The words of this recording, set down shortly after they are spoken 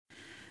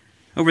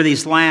Over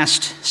these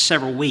last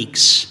several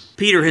weeks,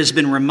 Peter has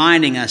been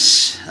reminding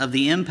us of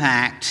the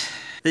impact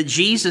that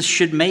Jesus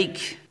should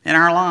make in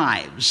our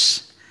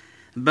lives,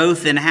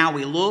 both in how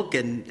we look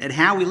and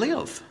how we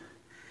live.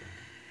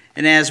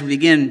 And as we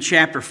begin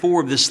chapter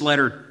 4 of this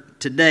letter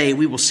today,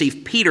 we will see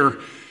Peter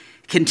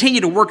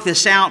continue to work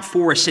this out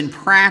for us in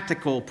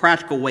practical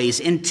ways,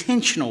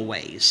 intentional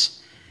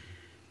ways.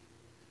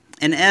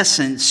 In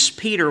essence,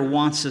 Peter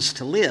wants us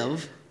to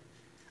live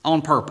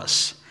on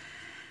purpose.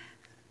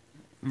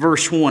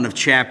 Verse 1 of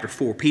chapter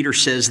 4, Peter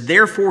says,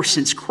 "Therefore,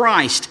 since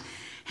Christ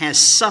has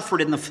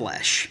suffered in the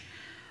flesh,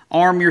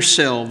 arm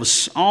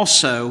yourselves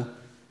also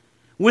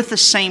with the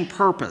same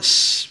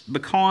purpose,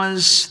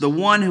 because the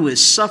one who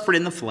has suffered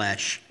in the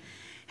flesh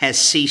has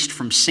ceased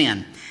from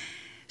sin."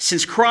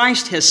 Since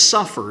Christ has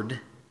suffered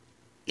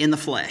in the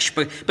flesh,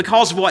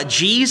 because of what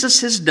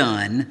Jesus has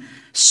done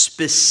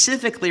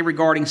specifically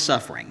regarding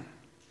suffering,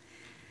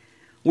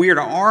 we are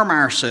to arm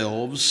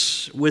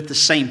ourselves with the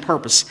same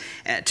purpose.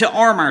 To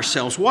arm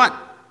ourselves, what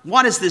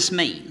does this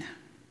mean?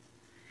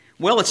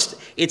 Well,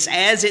 it's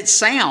as it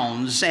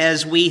sounds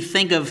as we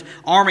think of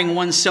arming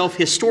oneself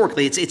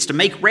historically. It's to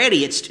make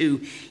ready, it's to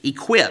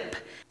equip,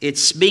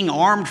 it's being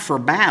armed for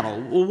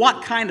battle. Well,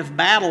 what kind of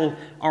battle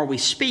are we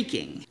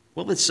speaking?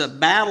 Well, it's a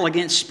battle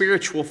against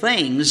spiritual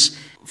things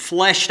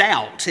fleshed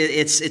out.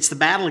 It's the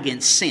battle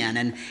against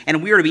sin.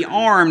 And we are to be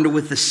armed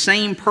with the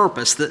same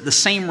purpose, the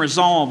same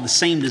resolve, the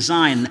same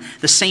design,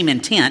 the same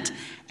intent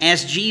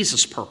as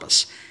Jesus'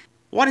 purpose.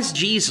 What is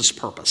Jesus'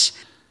 purpose?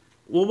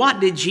 Well, what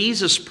did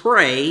Jesus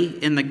pray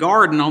in the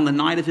garden on the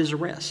night of his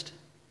arrest?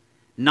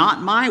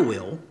 "Not my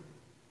will,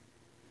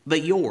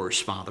 but yours,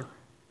 Father."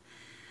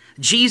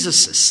 Jesus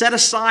set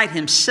aside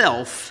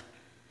himself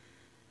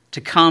to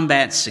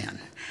combat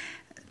sin,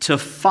 to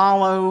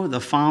follow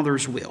the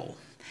Father's will.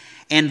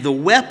 And the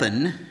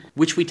weapon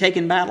which we take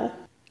in battle,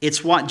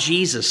 it's what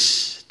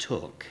Jesus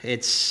took.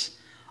 It's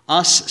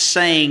us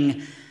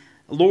saying,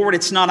 "Lord,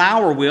 it's not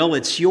our will,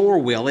 it's your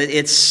will."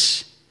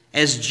 It's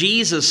as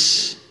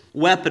Jesus'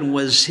 weapon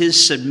was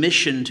his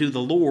submission to the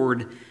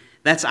Lord,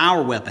 that's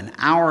our weapon,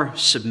 our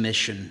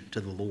submission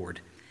to the Lord.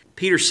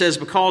 Peter says,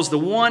 because the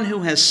one who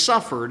has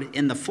suffered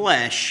in the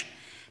flesh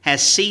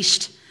has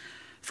ceased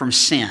from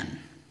sin.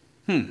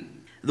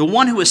 The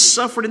one who has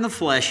suffered in the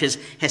flesh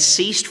has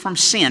ceased from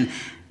sin.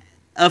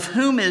 Of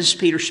whom is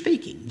Peter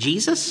speaking?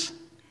 Jesus?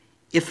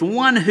 If the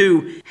one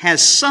who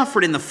has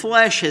suffered in the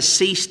flesh has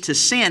ceased to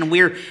sin,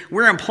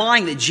 we're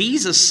implying that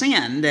Jesus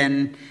sinned,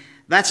 and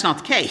that's not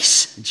the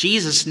case.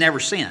 Jesus never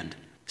sinned.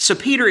 So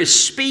Peter is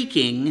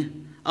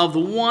speaking of the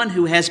one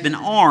who has been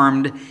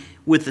armed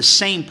with the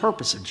same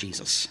purpose of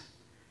Jesus.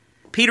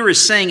 Peter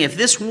is saying if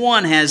this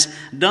one has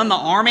done the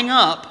arming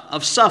up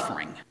of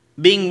suffering,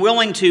 being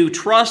willing to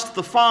trust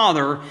the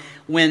Father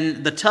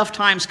when the tough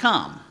times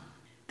come,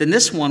 then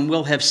this one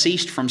will have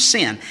ceased from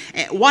sin.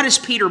 What does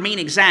Peter mean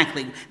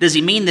exactly? Does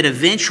he mean that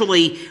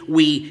eventually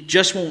we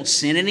just won't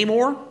sin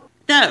anymore?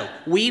 No,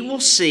 we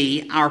will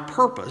see our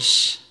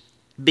purpose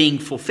being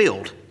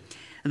fulfilled.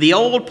 The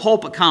old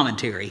pulpit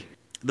commentary,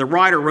 the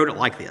writer wrote it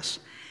like this: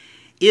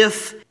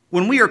 "If,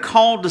 when we are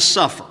called to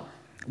suffer,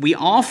 we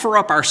offer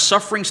up our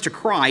sufferings to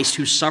Christ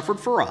who suffered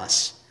for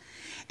us,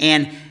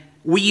 and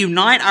we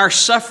unite our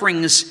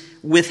sufferings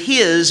with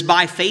his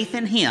by faith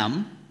in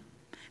him,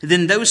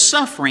 then those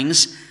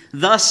sufferings,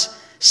 thus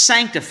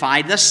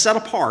sanctified, thus set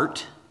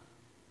apart,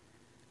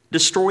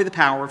 destroy the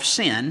power of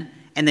sin,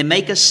 and they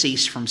make us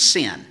cease from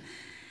sin."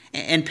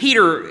 And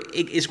Peter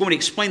is going to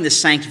explain this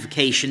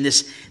sanctification,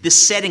 this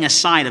setting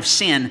aside of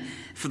sin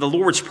for the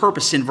Lord's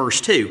purpose in verse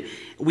 2.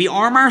 We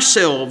arm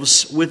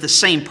ourselves with the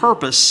same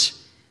purpose,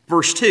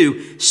 verse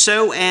 2,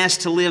 so as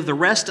to live the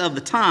rest of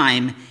the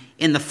time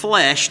in the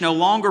flesh, no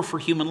longer for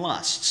human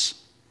lusts,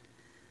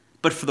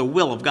 but for the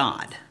will of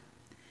God.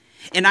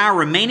 In our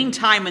remaining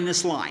time in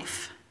this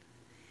life,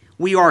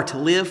 we are to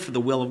live for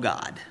the will of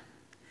God,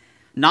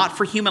 not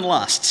for human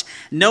lusts.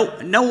 No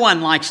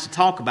one likes to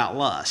talk about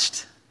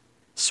lust.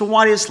 So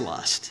what is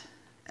lust?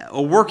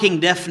 A working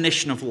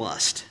definition of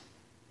lust: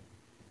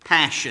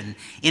 passion,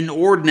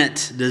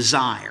 inordinate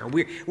desire.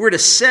 We're to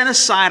set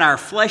aside our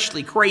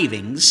fleshly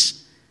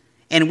cravings,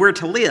 and we're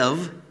to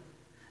live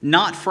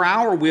not for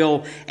our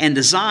will and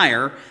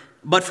desire,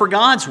 but for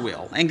God's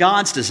will and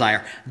God's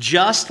desire,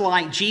 just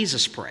like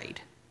Jesus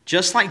prayed.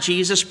 Just like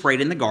Jesus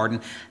prayed in the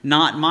garden,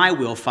 "Not my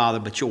will, Father,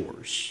 but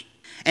yours."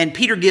 And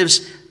Peter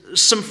gives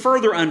some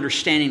further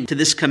understanding to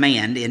this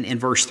command in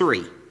verse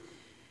 3.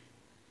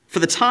 "For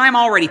the time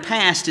already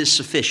past is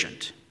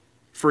sufficient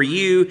for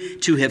you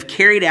to have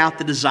carried out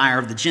the desire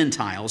of the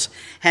Gentiles,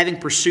 having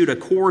pursued a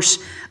course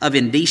of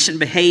indecent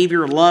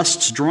behavior,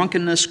 lusts,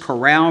 drunkenness,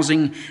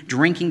 carousing,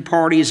 drinking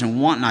parties, and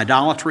wanton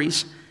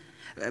idolatries."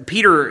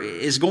 Peter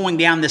is going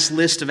down this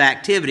list of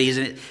activities,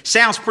 and it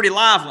sounds pretty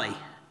lively.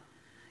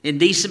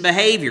 Indecent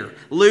behavior,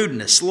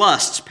 lewdness,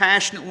 lusts,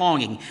 passionate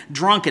longing,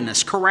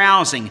 drunkenness,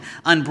 carousing,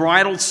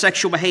 unbridled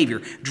sexual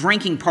behavior,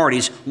 drinking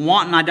parties,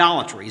 wanton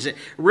idolatries.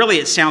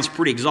 It sounds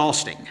pretty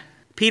exhausting.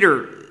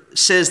 Peter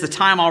says the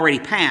time already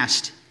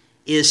past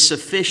is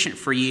sufficient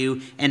for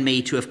you and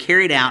me to have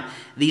carried out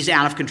these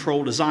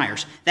out-of-control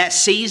desires. That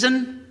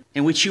season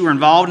in which you were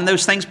involved in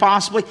those things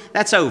possibly,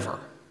 that's over.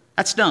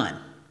 That's done.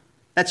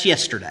 That's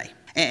yesterday.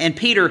 And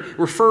Peter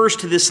refers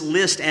to this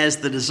list as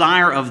the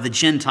desire of the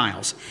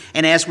Gentiles.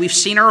 And as we've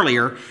seen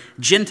earlier,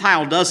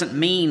 Gentile doesn't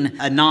mean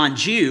a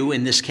non-Jew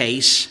in this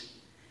case.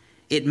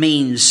 It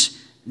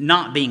means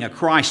not being a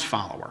Christ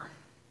follower.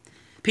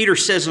 Peter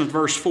says in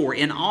verse 4,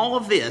 in all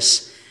of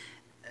this,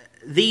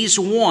 these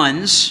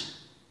ones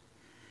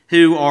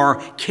who are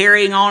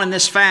carrying on in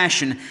this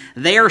fashion,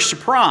 they are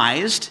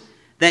surprised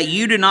that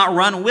you do not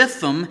run with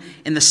them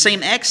in the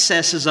same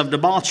excesses of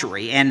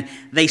debauchery, and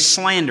they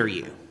slander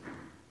you.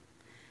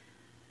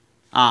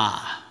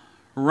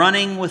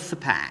 Running with the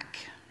pack.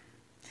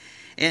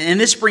 And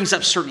this brings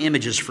up certain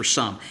images for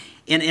some.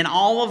 In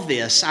all of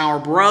this, our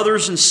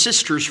brothers and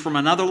sisters from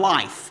another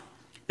life,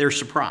 they're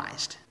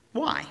surprised.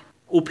 Why?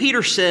 Well,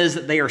 Peter says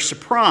that they are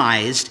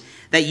surprised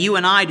that you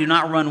and I do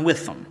not run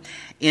with them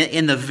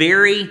in the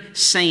very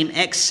same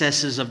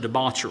excesses of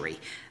debauchery.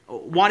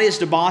 What is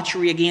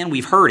debauchery again?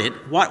 We've heard it.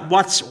 What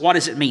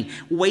does it mean?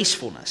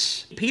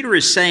 Wastefulness. Peter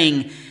is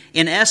saying,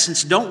 in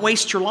essence, don't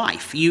waste your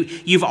life.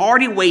 You've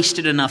already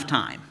wasted enough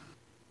time.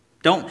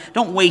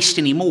 Don't waste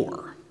any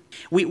more.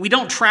 We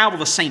don't travel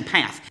the same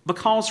path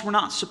because we're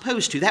not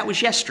supposed to. That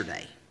was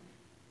yesterday.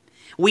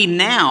 We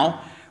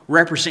now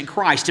represent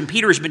Christ. And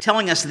Peter has been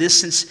telling us this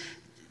since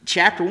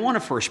chapter 1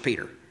 of 1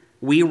 Peter.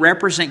 We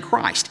represent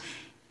Christ.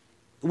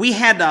 We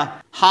had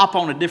to hop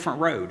on a different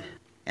road.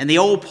 And the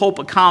old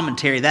pulpit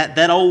commentary,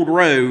 that old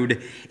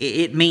road,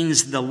 it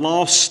means the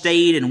lost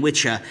state in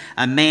which a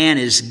man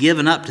is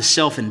given up to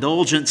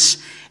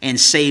self-indulgence and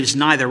saves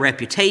neither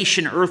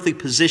reputation, earthly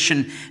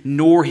position,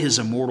 nor his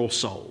immortal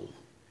soul.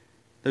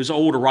 Those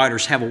older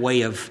writers have a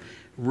way of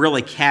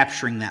really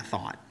capturing that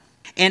thought.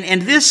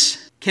 And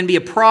this can be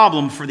a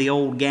problem for the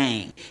old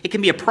gang. It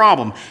can be a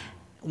problem.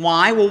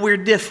 Why? Well, we're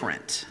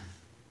different.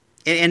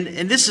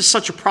 And this is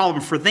such a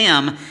problem for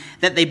them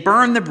that they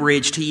burn the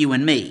bridge to you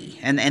and me,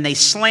 and they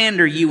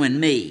slander you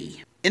and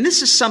me. And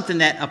this is something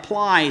that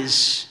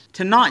applies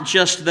to not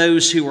just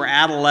those who are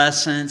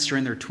adolescents or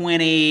in their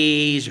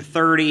 20s or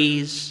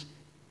 30s.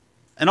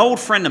 An old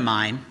friend of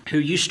mine who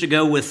used to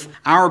go with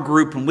our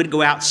group and we'd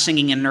go out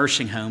singing in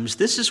nursing homes,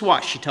 this is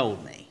what she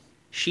told me.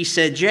 She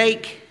said,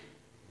 Jake,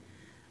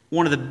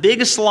 one of the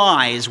biggest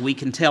lies we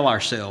can tell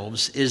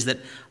ourselves is that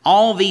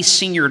all these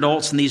senior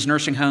adults in these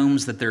nursing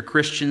homes, that they're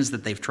Christians,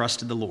 that they've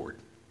trusted the Lord.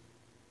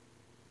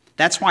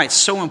 That's why it's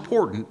so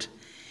important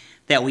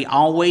that we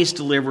always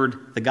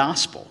delivered the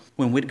gospel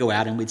when we'd go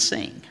out and we'd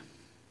sing.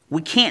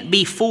 We can't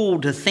be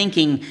fooled to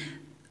thinking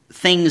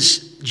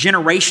things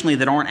generationally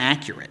that aren't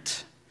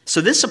accurate.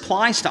 So this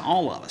applies to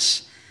all of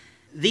us.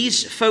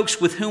 These folks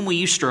with whom we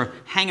used to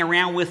hang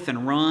around with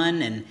and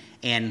run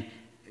and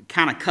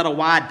kind of cut a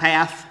wide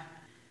path,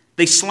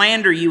 they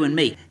slander you and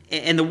me.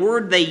 And the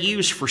word they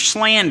use for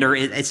slander,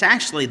 it's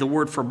actually the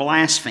word for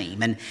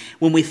blaspheme. And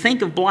when we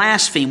think of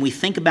blaspheme, we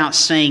think about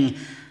saying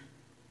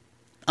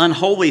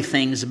unholy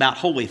things about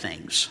holy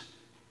things.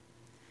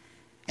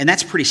 And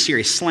that's pretty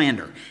serious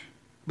slander.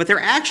 But they're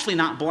actually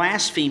not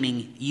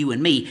blaspheming you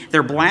and me.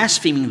 They're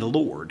blaspheming the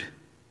Lord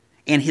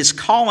and His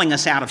calling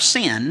us out of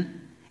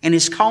sin and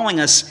His calling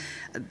us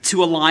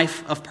to a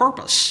life of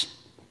purpose.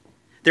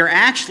 They're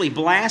actually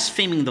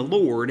blaspheming the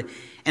Lord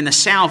and the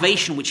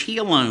salvation which He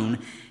alone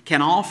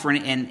can offer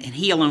and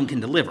He alone can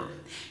deliver.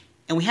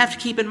 And we have to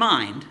keep in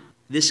mind,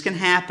 this can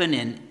happen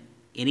in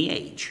any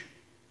age,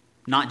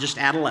 not just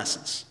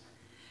adolescence.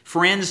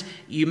 Friends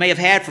you may have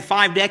had for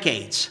 5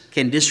 decades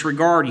can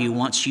disregard you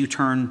once you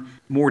turn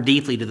more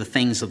deeply to the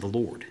things of the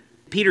Lord.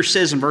 Peter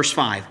says in verse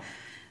 5,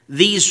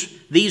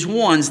 these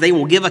ones, they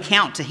will give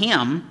account to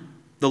Him,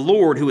 the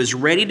Lord, who is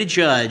ready to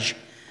judge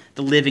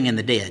the living and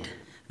the dead.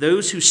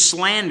 Those who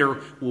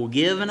slander will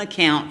give an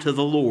account to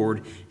the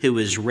Lord, who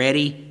is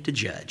ready to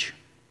judge.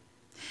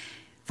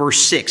 Verse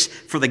 6,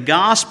 for the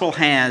gospel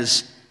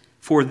has,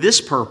 for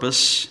this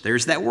purpose,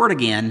 there's that word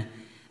again,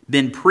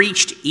 been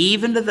preached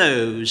even to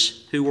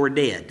those who are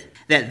dead,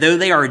 that though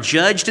they are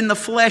judged in the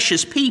flesh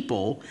as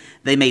people,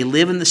 they may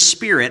live in the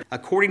Spirit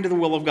according to the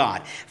will of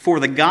God.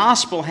 For the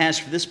gospel has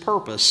for this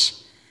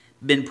purpose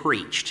been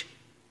preached.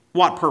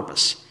 What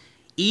purpose?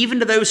 Even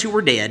to those who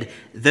were dead,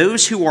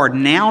 those who are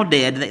now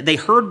dead, they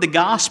heard the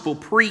gospel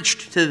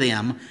preached to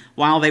them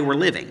while they were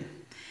living.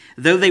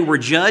 Though they were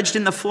judged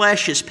in the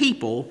flesh as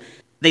people,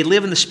 they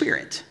live in the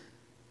Spirit.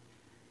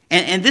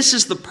 And this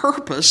is the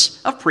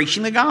purpose of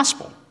preaching the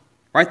gospel.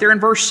 Right there in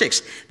verse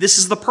 6. This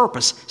is the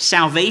purpose.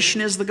 Salvation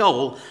is the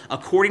goal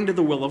according to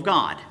the will of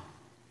God.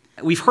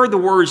 We've heard the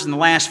words in the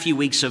last few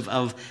weeks of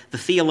the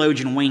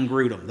theologian Wayne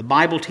Grudem, the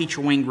Bible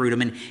teacher Wayne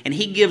Grudem, and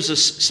he gives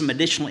us some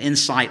additional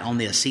insight on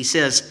this. He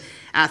says,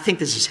 I think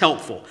this is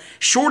helpful.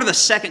 Short of the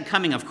second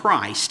coming of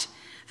Christ,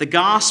 the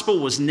gospel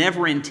was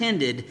never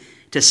intended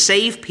to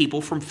save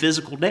people from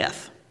physical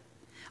death.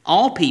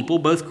 All people,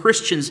 both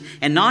Christians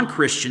and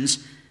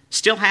non-Christians,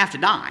 still have to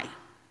die.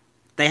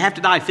 They have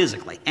to die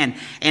physically. And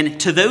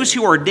to those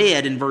who are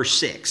dead in verse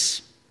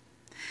 6,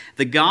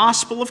 The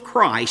gospel of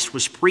Christ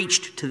was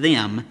preached to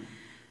them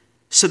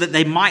so that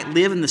they might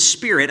live in the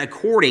Spirit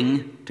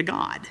according to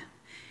God.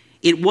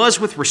 It was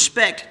with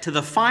respect to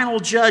the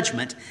final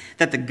judgment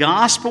that the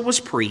gospel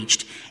was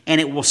preached, and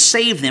it will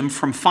save them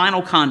from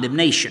final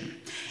condemnation.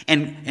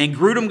 And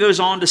Grudem goes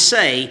on to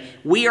say,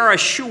 we are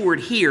assured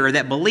here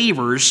that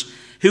believers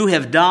who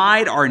have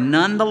died are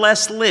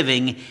nonetheless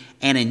living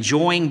and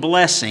enjoying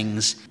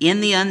blessings in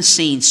the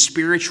unseen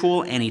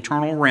spiritual and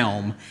eternal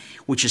realm,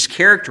 which is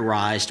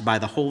characterized by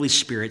the Holy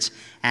Spirit's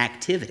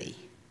activity.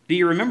 Do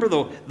you remember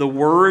the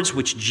words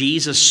which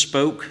Jesus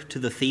spoke to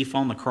the thief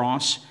on the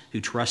cross who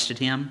trusted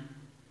him?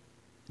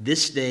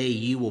 This day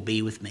you will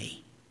be with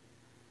me.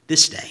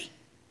 This day.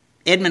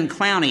 Edmund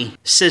Clowney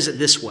says it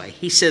this way.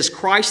 He says,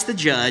 Christ the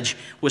judge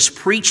was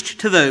preached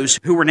to those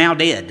who were now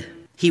dead.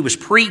 He was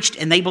preached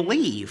and they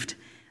believed.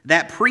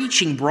 That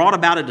preaching brought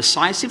about a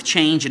decisive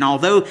change, and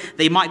although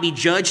they might be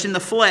judged in the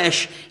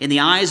flesh in the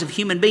eyes of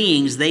human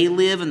beings, they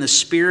live in the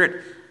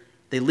Spirit.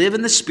 They live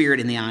in the Spirit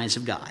in the eyes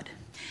of God.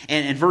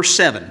 And in verse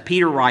 7,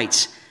 Peter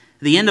writes,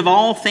 the end of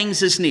all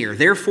things is near.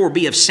 Therefore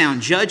be of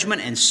sound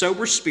judgment and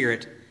sober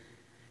spirit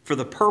for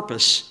the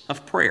purpose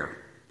of prayer.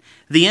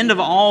 The end of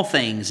all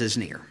things is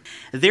near.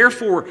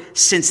 Therefore,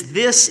 since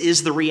this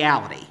is the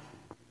reality,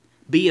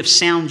 be of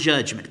sound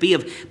judgment, be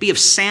of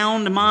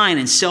sound mind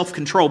and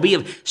self-control, be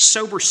of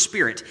sober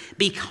spirit,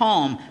 be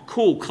calm,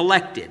 cool,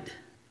 collected,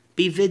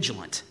 be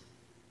vigilant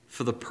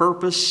for the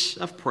purpose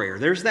of prayer.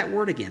 There's that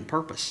word again,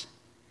 purpose.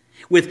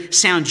 With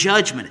sound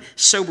judgment,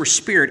 sober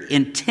spirit,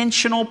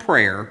 intentional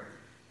prayer,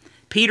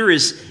 Peter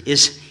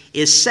is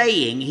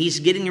saying,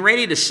 he's getting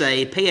ready to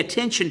say, pay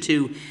attention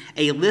to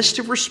a list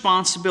of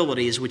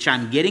responsibilities which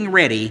I'm getting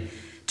ready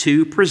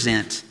to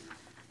present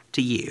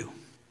to you.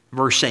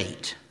 Verse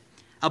 8,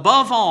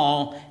 above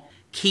all,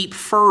 keep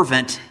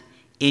fervent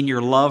in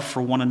your love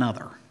for one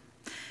another,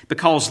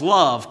 because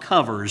love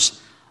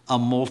covers a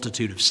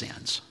multitude of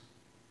sins.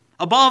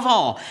 Above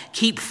all,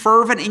 keep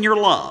fervent in your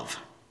love.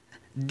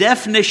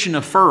 Definition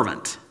of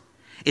fervent: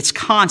 it's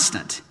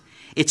constant,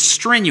 it's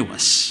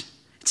strenuous,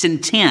 it's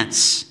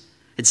intense,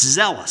 it's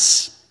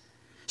zealous.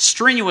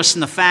 Strenuous in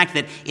the fact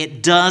that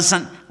it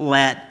doesn't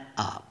let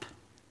up.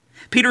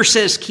 Peter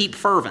says keep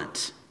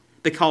fervent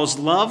because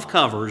love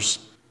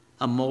covers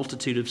a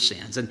multitude of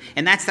sins. And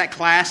that's that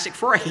classic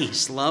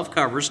phrase, love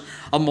covers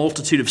a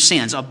multitude of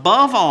sins.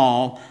 Above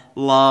all,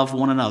 love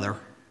one another.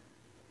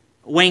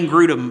 Wayne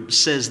Grudem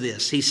says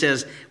this. He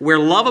says, where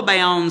love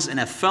abounds in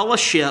a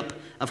fellowship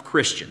of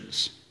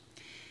Christians,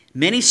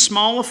 many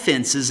small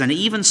offenses and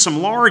even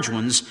some large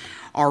ones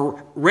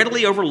are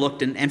readily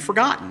overlooked and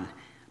forgotten.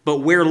 But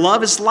where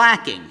love is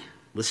lacking,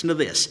 listen to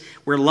this,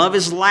 where love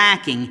is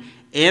lacking,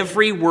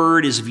 every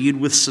word is viewed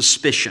with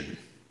suspicion.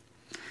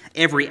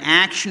 Every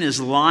action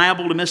is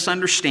liable to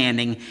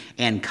misunderstanding,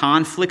 and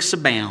conflicts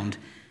abound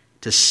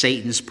to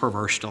Satan's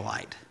perverse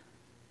delight.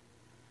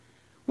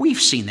 We've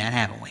seen that,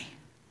 haven't we?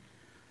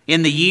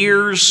 In the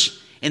years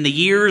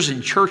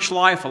in church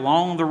life,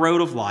 along the road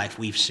of life,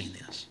 we've seen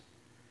this.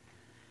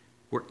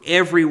 Where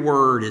every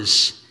word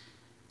is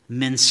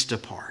minced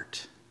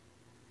apart,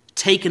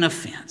 taken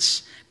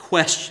offense,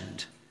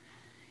 questioned.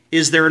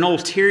 Is there an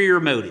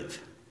ulterior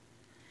motive?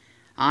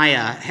 I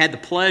had the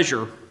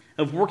pleasure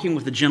of working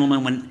with a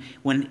gentleman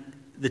when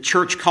the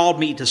church called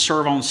me to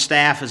serve on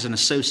staff as an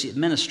associate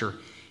minister.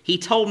 He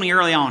told me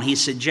early on, he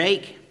said,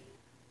 Jake,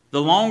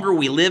 the longer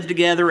we live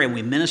together and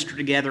we minister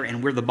together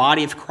and we're the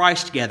body of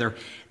Christ together,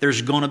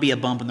 there's going to be a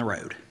bump in the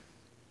road.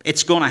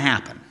 It's going to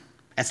happen.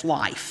 That's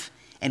life,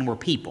 and we're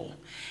people.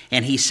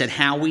 And he said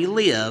how we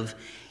live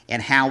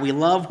and how we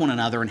love one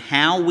another and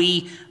how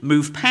we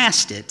move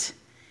past it,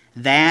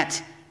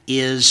 that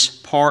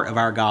is part of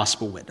our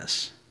gospel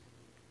witness.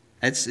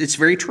 It's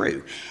very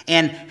true.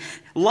 And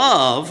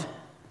love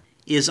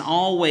is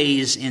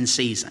always in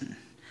season.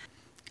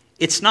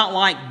 It's not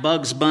like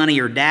Bugs Bunny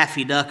or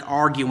Daffy Duck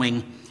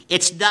arguing,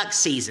 it's duck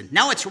season.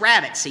 No, it's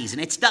rabbit season.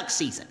 It's duck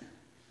season.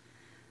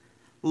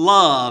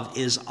 Love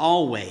is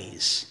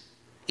always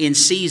in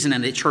season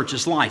in a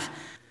church's life,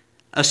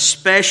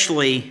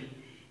 especially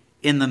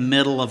in the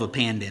middle of a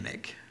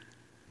pandemic.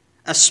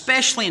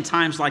 Especially in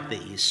times like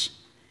these,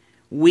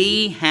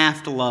 we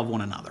have to love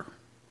one another.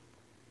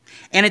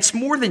 And it's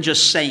more than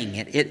just saying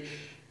it.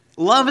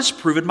 Love is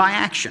proven by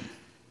action.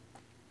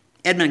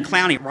 Edmund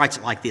Clowney writes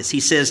it like this. He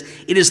says,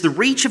 it is the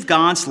reach of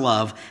God's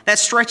love that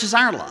stretches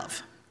our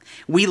love.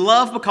 We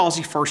love because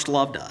He first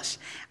loved us.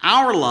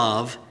 Our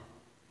love,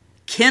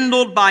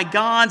 kindled by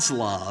God's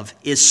love,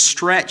 is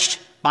stretched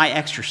by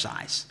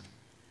exercise.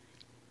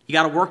 You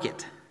got to work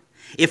it.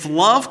 If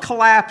love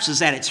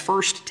collapses at its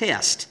first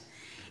test,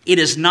 it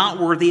is not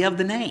worthy of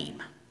the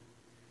name.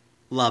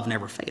 Love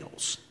never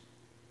fails.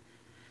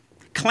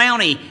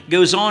 Clowney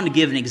goes on to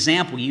give an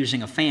example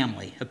using a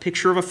family, a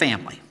picture of a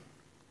family.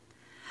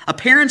 A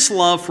parent's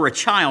love for a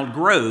child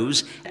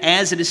grows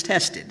as it is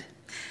tested.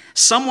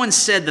 Someone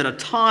said that a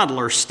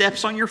toddler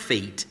steps on your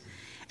feet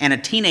and a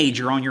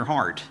teenager on your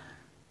heart.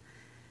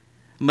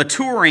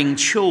 Maturing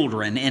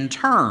children, in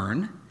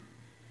turn,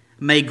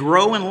 may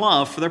grow in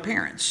love for their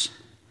parents.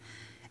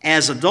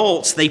 as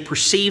adults, they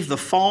perceive the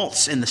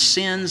faults and the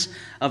sins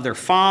of their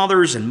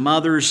fathers and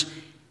mothers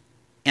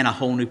in a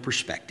whole new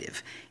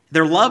perspective.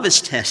 Their love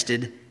is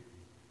tested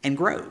and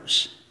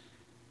grows.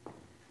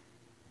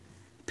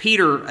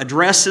 Peter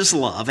addresses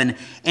love, and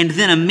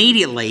then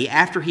immediately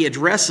after he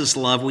addresses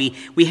love,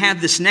 we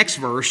have this next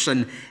verse,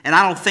 and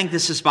I don't think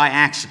this is by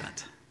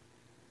accident.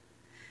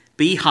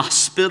 Be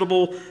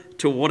hospitable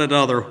to one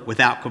another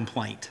without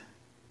complaint.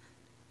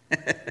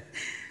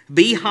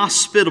 Be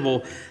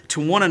hospitable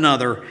to one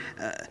another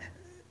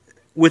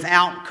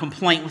without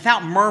complaint,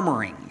 without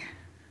murmuring.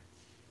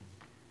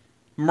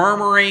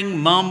 Murmuring,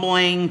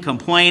 mumbling,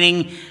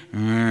 complaining,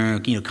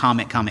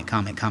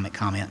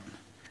 comment.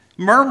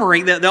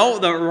 Murmuring,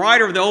 the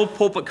writer of the old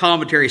pulpit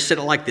commentary said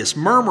it like this: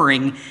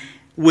 murmuring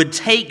would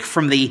take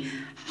from the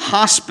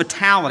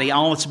hospitality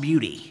all its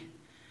beauty.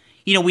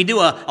 We do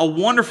a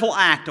wonderful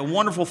act, a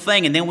wonderful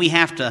thing, and then we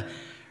have to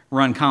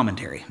run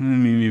commentary.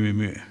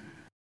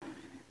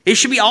 It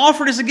should be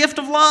offered as a gift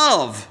of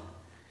love.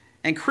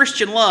 And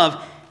Christian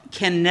love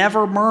can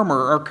never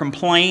murmur or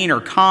complain or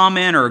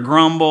comment or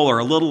grumble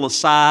or little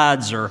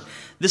asides or,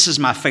 this is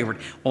my favorite,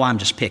 well, I'm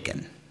just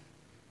picking.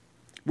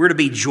 We're to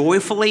be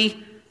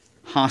joyfully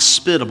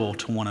hospitable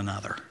to one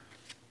another.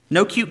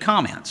 No cute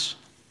comments.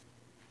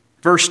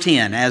 Verse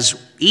 10,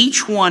 as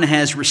each one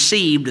has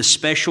received a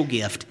special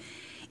gift,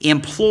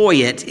 employ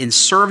it in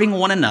serving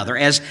one another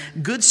as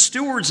good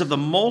stewards of the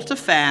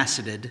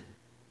multifaceted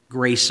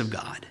grace of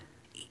God.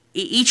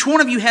 Each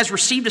one of you has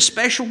received a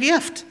special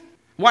gift.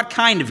 What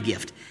kind of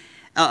gift?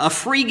 A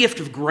free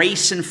gift of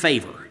grace and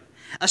favor.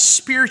 A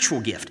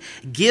spiritual gift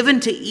given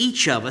to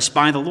each of us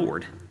by the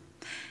Lord.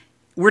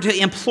 We're to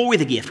employ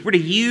the gift. We're to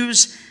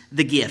use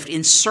the gift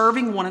in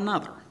serving one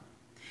another.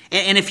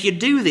 And if you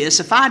do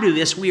this, if I do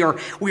this, we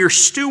are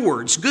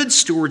stewards, good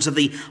stewards of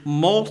the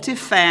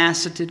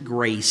multifaceted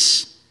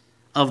grace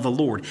of the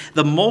Lord.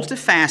 The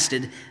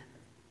multifaceted,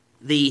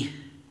 the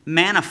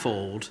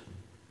manifold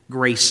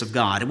grace of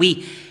God.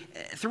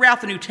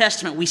 Throughout the New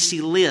Testament, we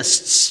see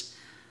lists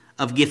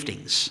of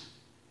giftings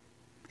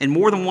in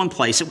more than one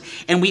place.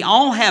 And we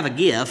all have a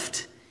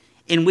gift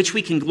in which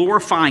we can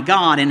glorify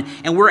God,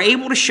 and we're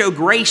able to show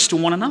grace to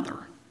one another.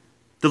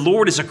 The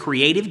Lord is a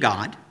creative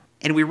God,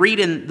 and we read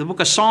in the book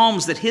of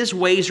Psalms that His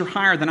ways are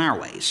higher than our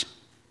ways.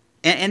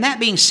 And that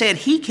being said,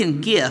 He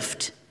can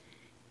gift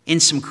in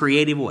some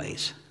creative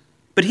ways.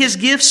 But His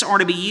gifts are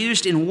to be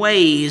used in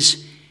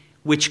ways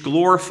which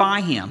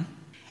glorify Him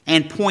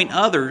and point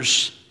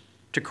others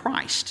to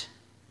Christ.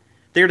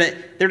 They're to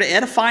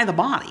edify the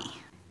body.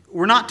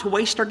 We're not to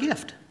waste our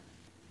gift.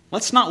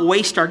 Let's not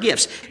waste our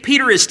gifts.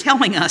 Peter is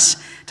telling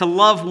us to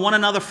love one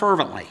another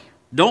fervently.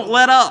 Don't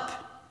let up.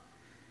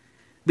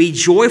 Be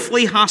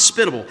joyfully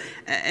hospitable.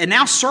 And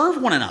now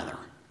serve one another.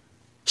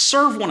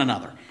 Serve one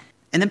another.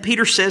 And then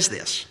Peter says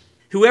this: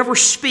 whoever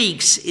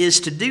speaks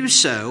is to do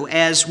so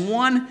as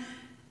one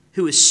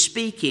who is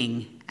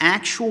speaking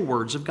actual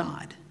words of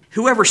God.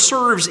 Whoever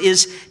serves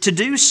is to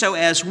do so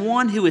as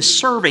one who is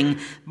serving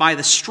by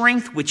the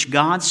strength which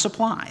God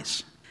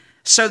supplies,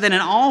 so that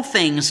in all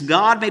things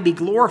God may be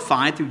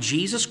glorified through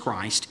Jesus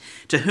Christ,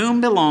 to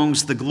whom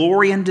belongs the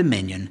glory and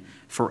dominion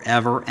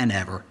forever and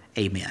ever.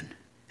 Amen.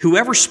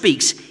 Whoever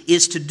speaks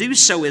is to do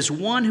so as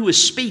one who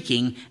is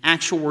speaking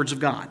actual words of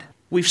God.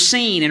 We've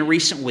seen in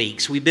recent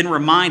weeks, we've been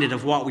reminded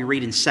of what we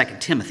read in 2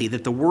 Timothy,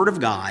 that the Word of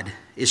God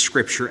is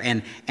Scripture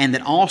and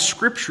that all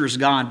Scripture is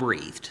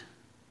God-breathed.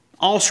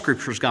 All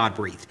Scripture is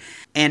God-breathed.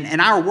 And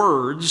our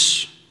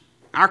words,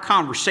 our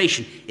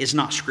conversation is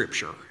not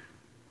Scripture.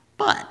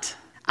 But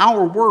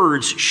our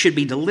words should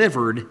be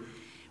delivered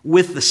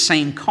with the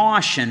same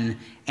caution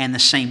and the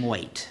same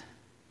weight.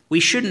 We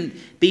shouldn't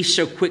be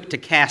so quick to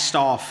cast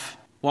off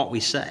what we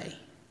say.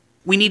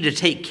 We need to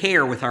take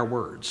care with our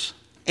words.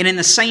 And in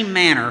the same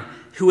manner,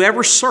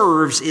 whoever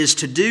serves is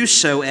to do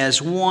so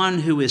as one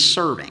who is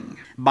serving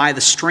by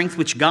the strength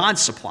which God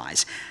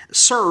supplies.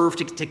 Serve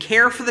to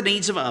care for the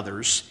needs of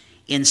others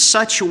in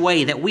such a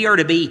way that we are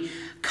to be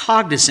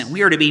cognizant,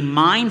 we are to be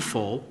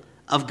mindful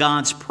of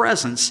God's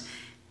presence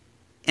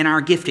in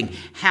our gifting.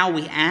 How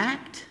we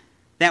act,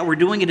 that we're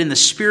doing it in the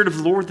Spirit of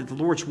the Lord, that the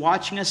Lord's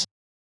watching us,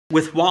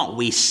 with what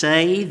we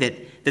say,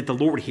 that the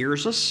Lord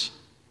hears us.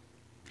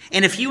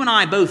 And if you and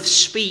I both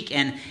speak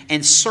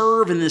and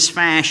serve in this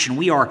fashion,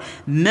 we are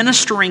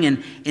ministering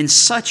in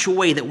such a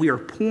way that we are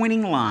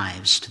pointing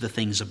lives to the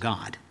things of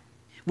God.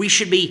 We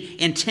should be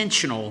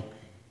intentional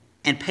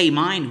and pay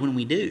mind when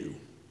we do.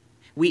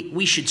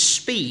 We should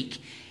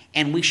speak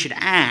and we should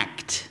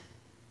act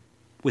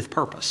with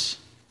purpose.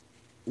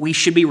 We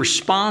should be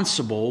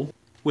responsible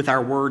with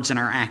our words and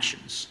our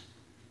actions.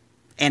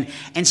 And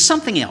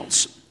something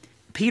else.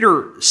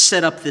 Peter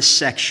set up this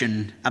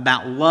section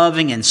about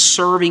loving and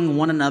serving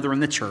one another in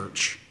the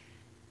church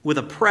with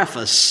a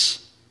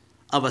preface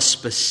of a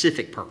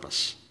specific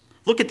purpose.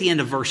 Look at the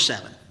end of verse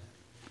 7.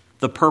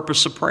 The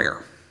purpose of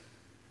prayer.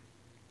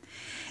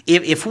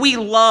 If we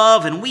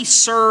love and we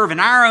serve in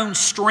our own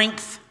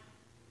strength,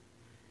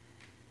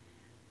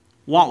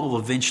 what will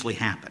eventually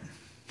happen?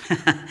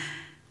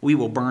 we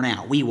will burn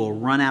out. We will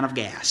run out of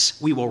gas.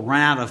 We will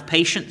run out of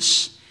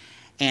patience.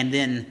 And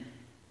then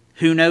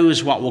who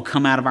knows what will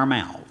come out of our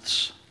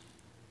mouths.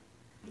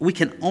 We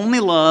can only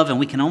love and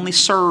we can only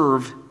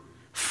serve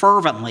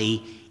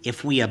fervently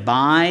if we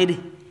abide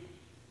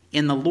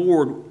in the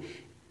Lord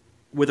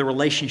with a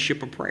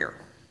relationship of prayer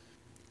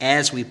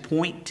as we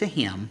point to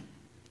Him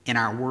in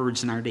our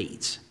words and our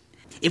deeds.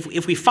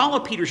 If we follow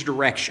Peter's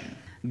direction,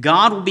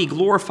 God will be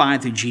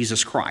glorified through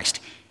Jesus Christ.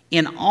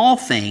 In all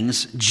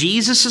things,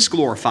 Jesus is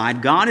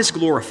glorified, God is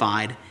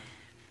glorified,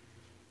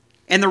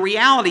 and the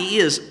reality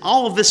is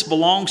all of this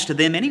belongs to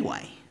them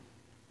anyway.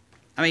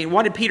 I mean,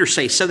 what did Peter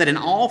say? So that in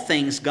all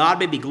things God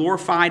may be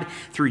glorified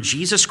through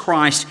Jesus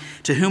Christ,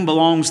 to whom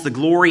belongs the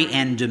glory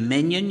and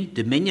dominion.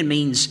 Dominion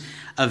means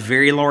a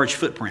very large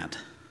footprint.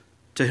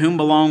 To whom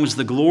belongs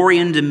the glory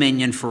and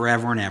dominion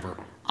forever and ever.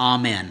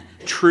 Amen.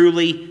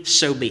 Truly,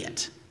 so be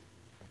it.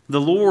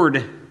 The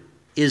Lord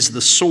is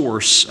the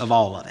source of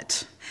all of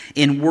it,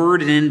 in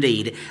word and in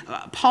deed.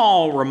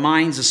 Paul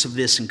reminds us of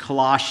this in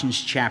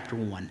Colossians chapter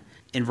 1,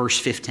 in verse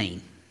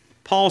 15.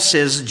 Paul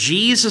says,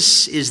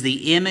 Jesus is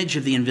the image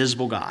of the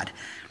invisible God,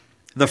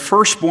 the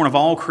firstborn of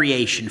all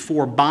creation.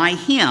 For by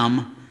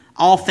Him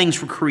all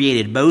things were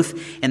created, both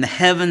in the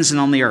heavens and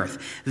on the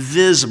earth,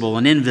 visible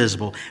and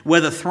invisible,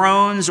 whether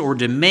thrones or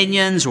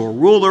dominions or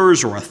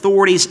rulers or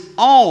authorities,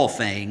 all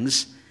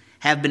things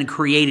have been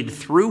created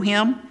through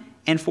Him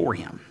and for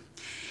Him.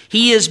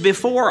 He is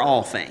before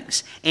all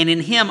things, and in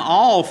Him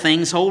all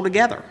things hold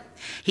together.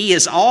 He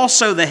is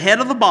also the head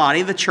of the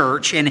body, the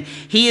church, and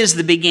He is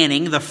the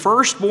beginning, the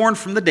firstborn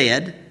from the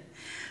dead,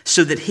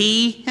 so that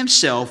He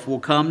Himself will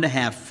come to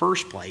have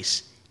first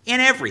place in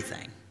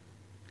everything.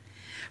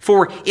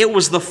 For it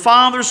was the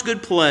Father's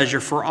good pleasure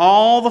for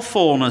all the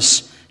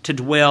fullness to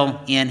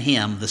dwell in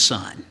Him, the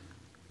Son,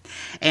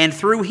 and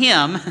through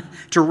Him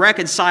to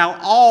reconcile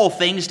all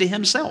things to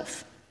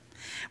Himself,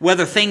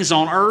 whether things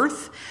on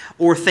earth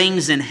or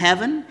things in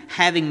heaven,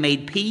 having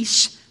made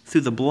peace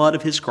through the blood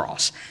of His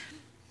cross.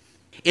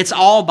 It's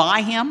all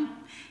by Him,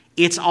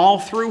 it's all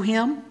through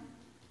Him,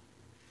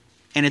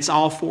 and it's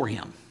all for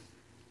Him.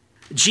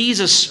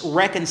 Jesus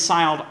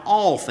reconciled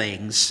all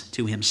things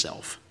to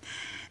Himself,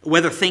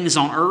 whether things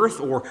on earth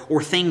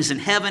or things in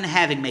heaven,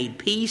 having made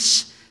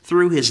peace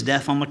through His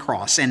death on the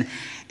cross. And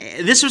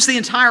this was the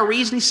entire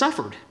reason He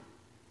suffered.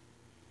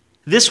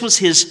 This was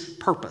His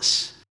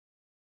purpose.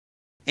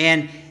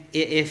 And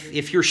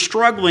if you're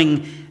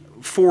struggling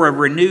for a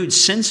renewed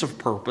sense of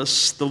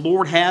purpose, the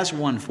Lord has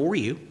one for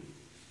you.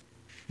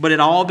 But it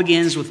all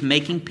begins with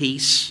making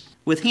peace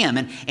with Him.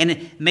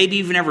 And maybe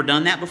you've never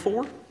done that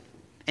before.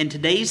 And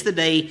today's the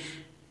day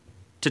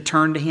to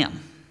turn to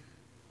Him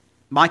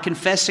by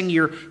confessing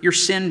your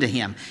sin to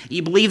Him.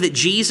 You believe that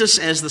Jesus,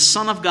 as the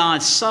Son of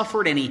God,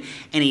 suffered and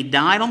He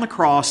died on the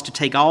cross to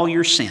take all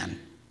your sin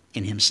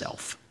in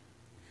Himself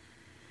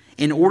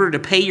in order to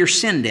pay your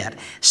sin debt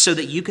so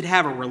that you could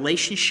have a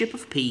relationship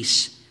of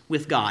peace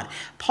with God.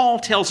 Paul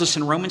tells us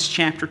in Romans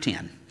chapter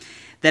 10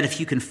 that if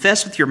you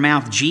confess with your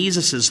mouth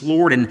Jesus is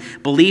Lord and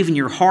believe in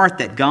your heart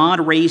that God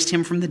raised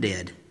Him from the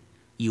dead,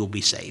 you will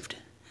be saved.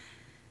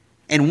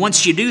 And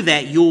once you do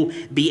that, you'll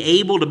be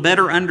able to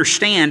better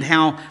understand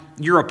how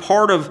you're a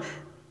part of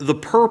the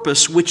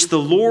purpose which the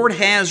Lord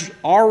has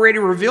already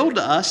revealed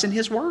to us in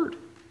His Word.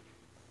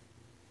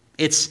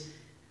 It's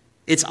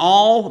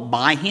all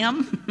by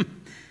Him,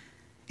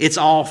 it's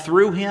all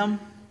through Him,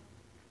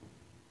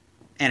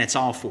 and it's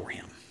all for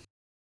Him.